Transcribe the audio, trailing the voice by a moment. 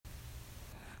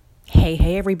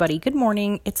Hey, everybody. Good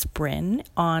morning. It's Bryn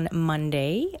on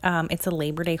Monday. It's a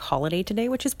Labor Day holiday today,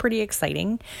 which is pretty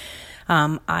exciting.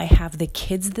 I have the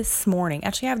kids this morning.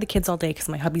 Actually, I have the kids all day because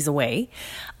my hubby's away.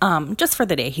 Just for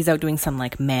the day. He's out doing some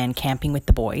man camping with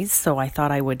the boys. So I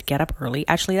thought I would get up early.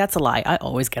 Actually, that's a lie. I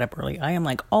always get up early. I am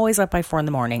always up by 4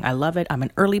 a.m. I love it. I'm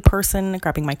an early person,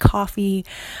 grabbing my coffee,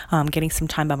 getting some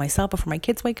time by myself before my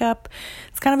kids wake up.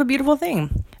 It's kind of a beautiful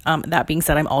thing. That being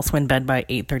said, I'm also in bed by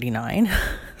 8:39.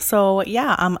 So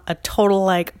yeah, I'm a total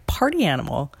party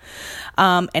animal.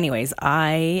 Anyways,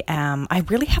 I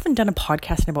really haven't done a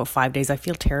podcast in about 5 days. I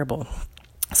feel terrible.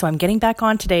 So I'm getting back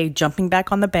on today, jumping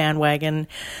back on the bandwagon.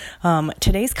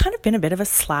 Today's kind of been a bit of a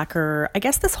slacker. I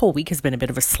guess this whole week has been a bit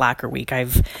of a slacker week.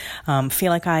 I've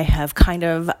feel like I have kind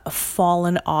of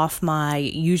fallen off my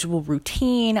usual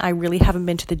routine. I really haven't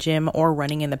been to the gym or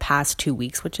running in the past 2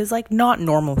 weeks, which is not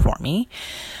normal for me.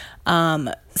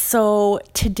 So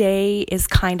today is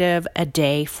kind of a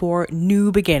day for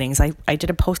new beginnings. I did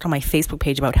a post on my Facebook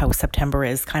page about how September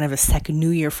is kind of a second new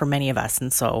year for many of us.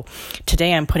 And so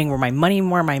today I'm putting where my money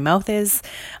and where my mouth is.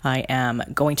 I am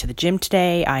going to the gym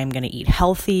today. I'm going to eat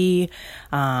healthy.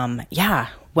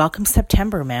 Welcome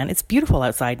September, man. It's beautiful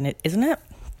outside, isn't it?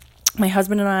 My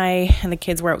husband and I and the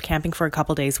kids were out camping for a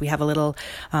couple days. We have a little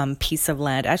piece of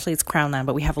land. Actually, it's Crown land,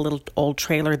 but we have a little old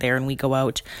trailer there, and we go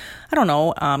out,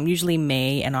 usually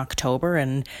May and October,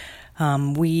 and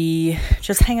we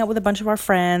just hang out with a bunch of our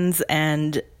friends.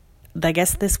 And I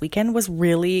guess this weekend was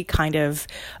really kind of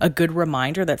a good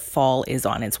reminder that fall is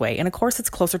on its way. And of course, it's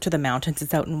closer to the mountains.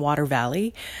 It's out in Water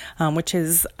Valley, which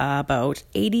is about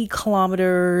 80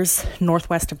 kilometers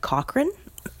northwest of Cochrane.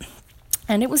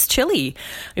 And it was chilly.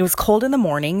 It was cold in the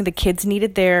morning. The kids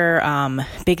needed their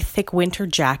big, thick winter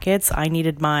jackets. I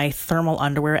needed my thermal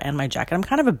underwear and my jacket. I'm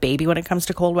kind of a baby when it comes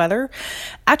to cold weather.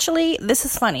 Actually, this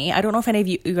is funny. I don't know if any of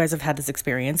you guys have had this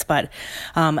experience, but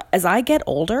as I get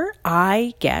older,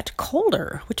 I get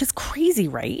colder, which is crazy,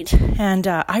 right? And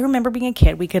I remember being a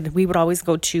kid, we would always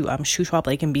go to Shuswap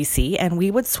Lake in BC, and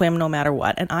we would swim no matter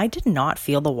what. And I did not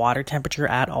feel the water temperature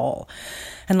at all.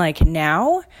 And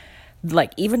now,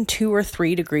 even 2 or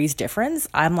 3 degrees difference,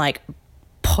 I'm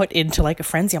put into a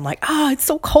frenzy. I'm it's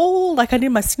so cold. I need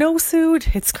my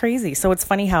snowsuit. It's crazy. So it's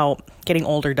funny how getting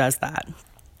older does that.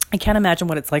 I can't imagine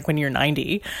what it's like when you're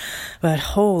 90, but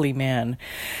holy man.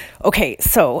 Okay,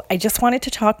 so I just wanted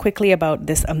to talk quickly about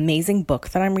this amazing book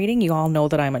that I'm reading. You all know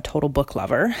that I'm a total book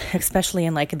lover, especially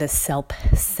in the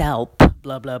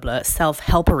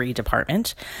self-helpery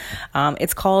department.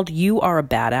 It's called You Are a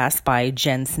Badass by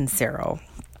Jen Sincero.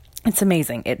 It's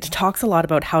amazing. It talks a lot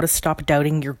about how to stop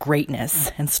doubting your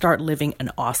greatness and start living an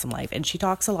awesome life. And she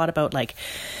talks a lot about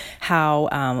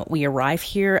how we arrive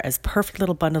here as perfect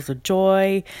little bundles of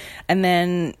joy. And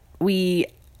then we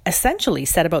essentially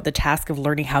set about the task of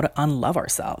learning how to unlove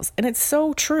ourselves. And it's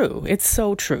so true. It's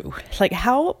so true.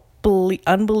 How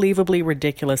unbelievably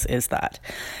ridiculous is that?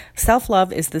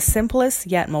 Self-love is the simplest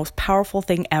yet most powerful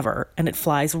thing ever, and it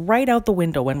flies right out the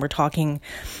window when we're taking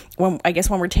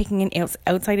in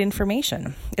outside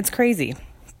information. It's crazy.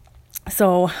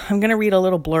 So I'm going to read a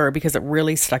little blurb because it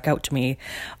really stuck out to me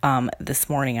this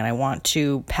morning, and I want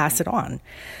to pass it on.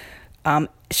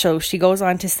 So she goes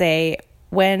on to say,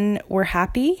 when we're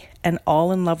happy and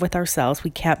all in love with ourselves, we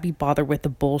can't be bothered with the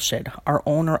bullshit, our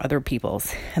own or other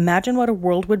people's. Imagine what a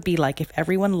world would be like if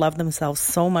everyone loved themselves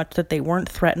so much that they weren't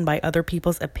threatened by other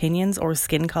people's opinions or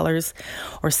skin colors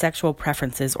or sexual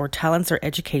preferences or talents or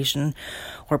education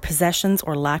or possessions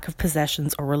or lack of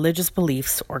possessions or religious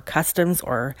beliefs or customs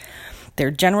or their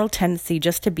general tendency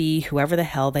just to be whoever the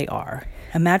hell they are.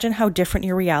 Imagine how different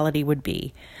your reality would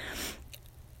be.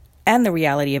 And the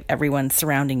reality of everyone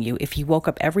surrounding you if you woke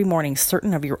up every morning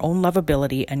certain of your own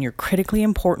lovability and your critically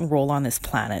important role on this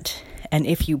planet. And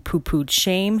if you poo-pooed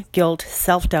shame, guilt,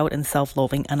 self-doubt, and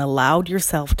self-loathing and allowed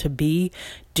yourself to be,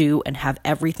 do, and have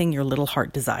everything your little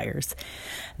heart desires.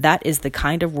 That is the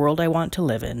kind of world I want to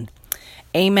live in.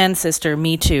 Amen, sister.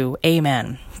 Me too.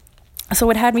 Amen. So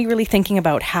it had me really thinking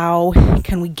about how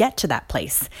can we get to that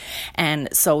place. And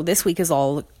so this week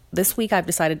I've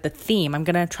decided the theme, I'm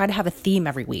going to try to have a theme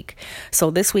every week.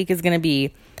 So this week is going to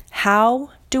be, how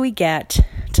do we get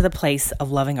to the place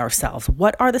of loving ourselves?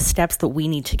 What are the steps that we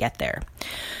need to get there?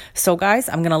 So guys,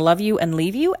 I'm going to love you and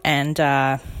leave you, and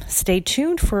stay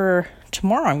tuned for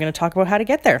tomorrow. I'm going to talk about how to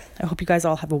get there. I hope you guys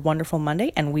all have a wonderful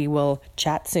Monday, and we will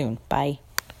chat soon. Bye.